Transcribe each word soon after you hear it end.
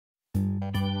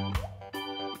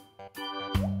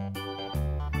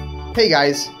Hey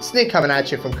guys, it's Nick coming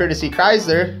at you from Courtesy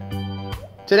Chrysler.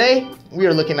 Today, we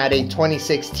are looking at a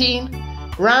 2016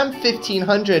 Ram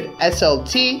 1500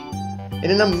 SLT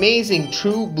in an amazing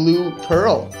true blue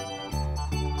pearl.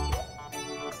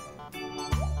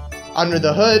 Under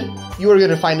the hood, you are going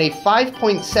to find a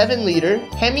 5.7 liter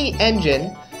Hemi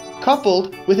engine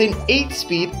coupled with an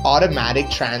 8-speed automatic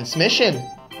transmission.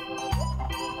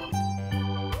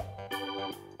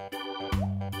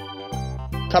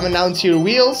 Coming down to your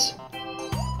wheels,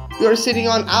 you are sitting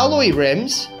on alloy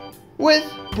rims with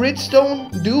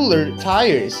Bridgestone Dueler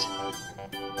tires.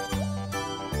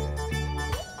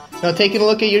 Now taking a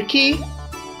look at your key,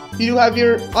 you do have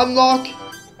your unlock,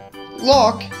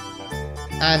 lock,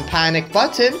 and panic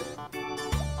button.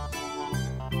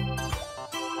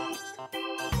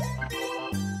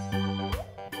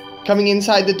 Coming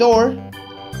inside the door,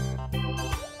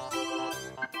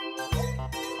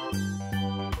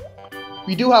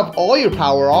 you do have all your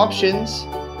power options,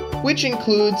 which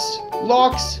includes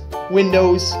locks,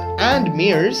 windows, and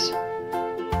mirrors.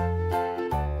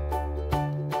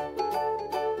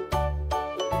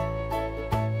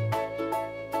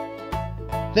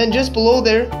 Then just below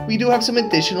there, we do have some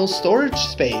additional storage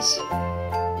space.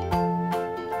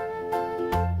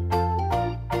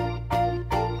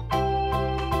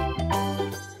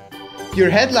 Your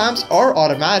headlamps are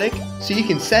automatic, so you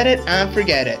can set it and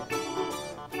forget it.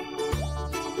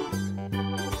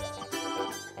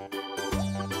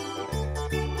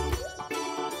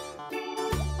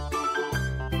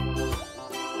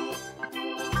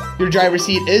 Your driver's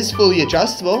seat is fully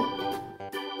adjustable.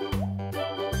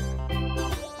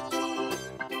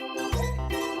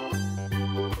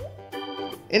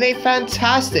 In a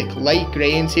fantastic light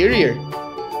grey interior.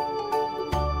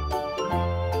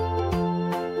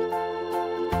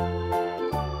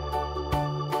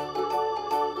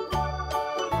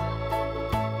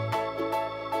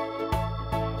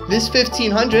 This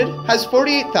 1500 has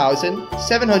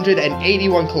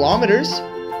 48,781 kilometers.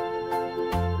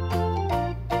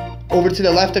 Over to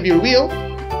the left of your wheel,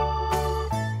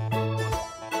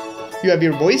 you have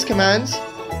your voice commands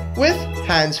with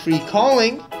hands-free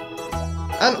calling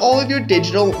and all of your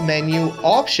digital menu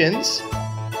options,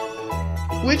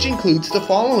 which includes the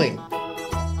following: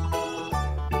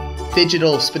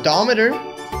 digital speedometer,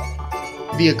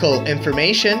 vehicle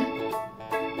information,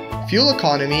 fuel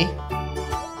economy,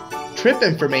 trip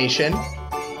information,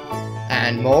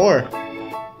 and more.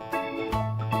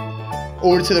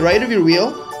 Over to the right of your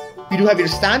wheel, you do have your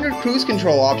standard cruise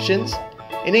control options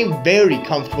in a very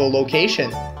comfortable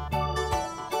location.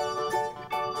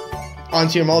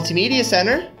 Onto your multimedia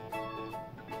center,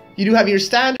 you do have your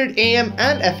standard AM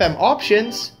and FM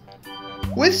options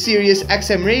with Sirius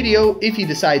XM radio if you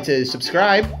decide to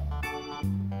subscribe.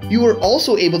 You are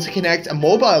also able to connect a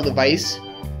mobile device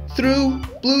through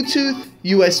Bluetooth,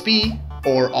 USB,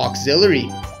 or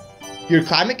auxiliary. Your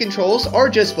climate controls are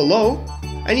just below,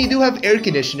 and you do have air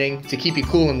conditioning to keep you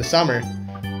cool in the summer.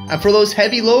 And for those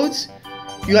heavy loads,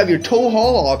 you have your tow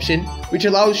haul option, which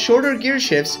allows shorter gear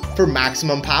shifts for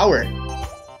maximum power.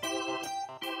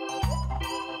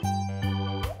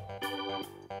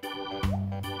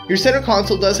 Your center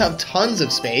console does have tons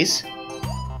of space,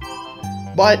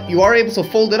 but you are able to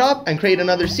fold it up and create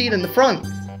another seat in the front.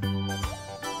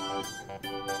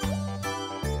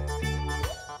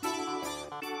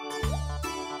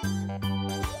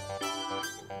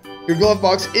 Your glove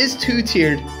box is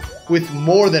two-tiered with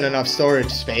more than enough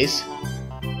storage space.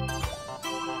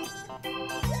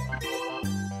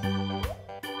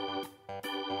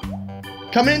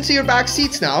 Coming into your back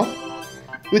seats now,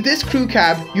 with this crew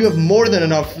cab you have more than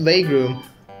enough legroom,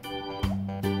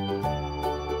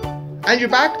 and your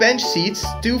back bench seats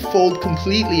do fold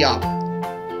completely up.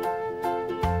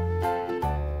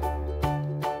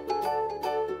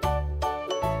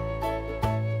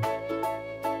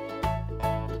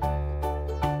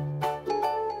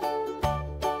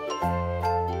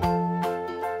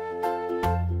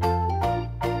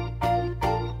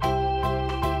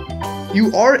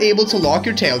 You are able to lock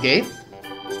your tailgate.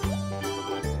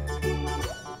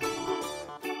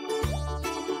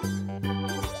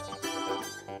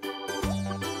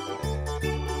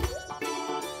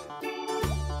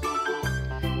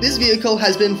 This vehicle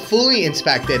has been fully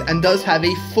inspected and does have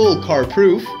a full car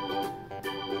proof.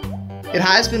 It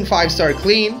has been 5-star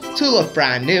clean to look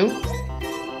brand new.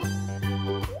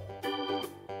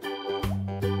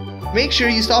 Make sure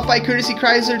you stop by Courtesy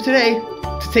Chrysler today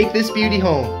to take this beauty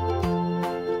home.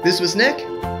 This was Nick,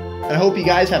 and I hope you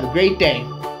guys have a great day.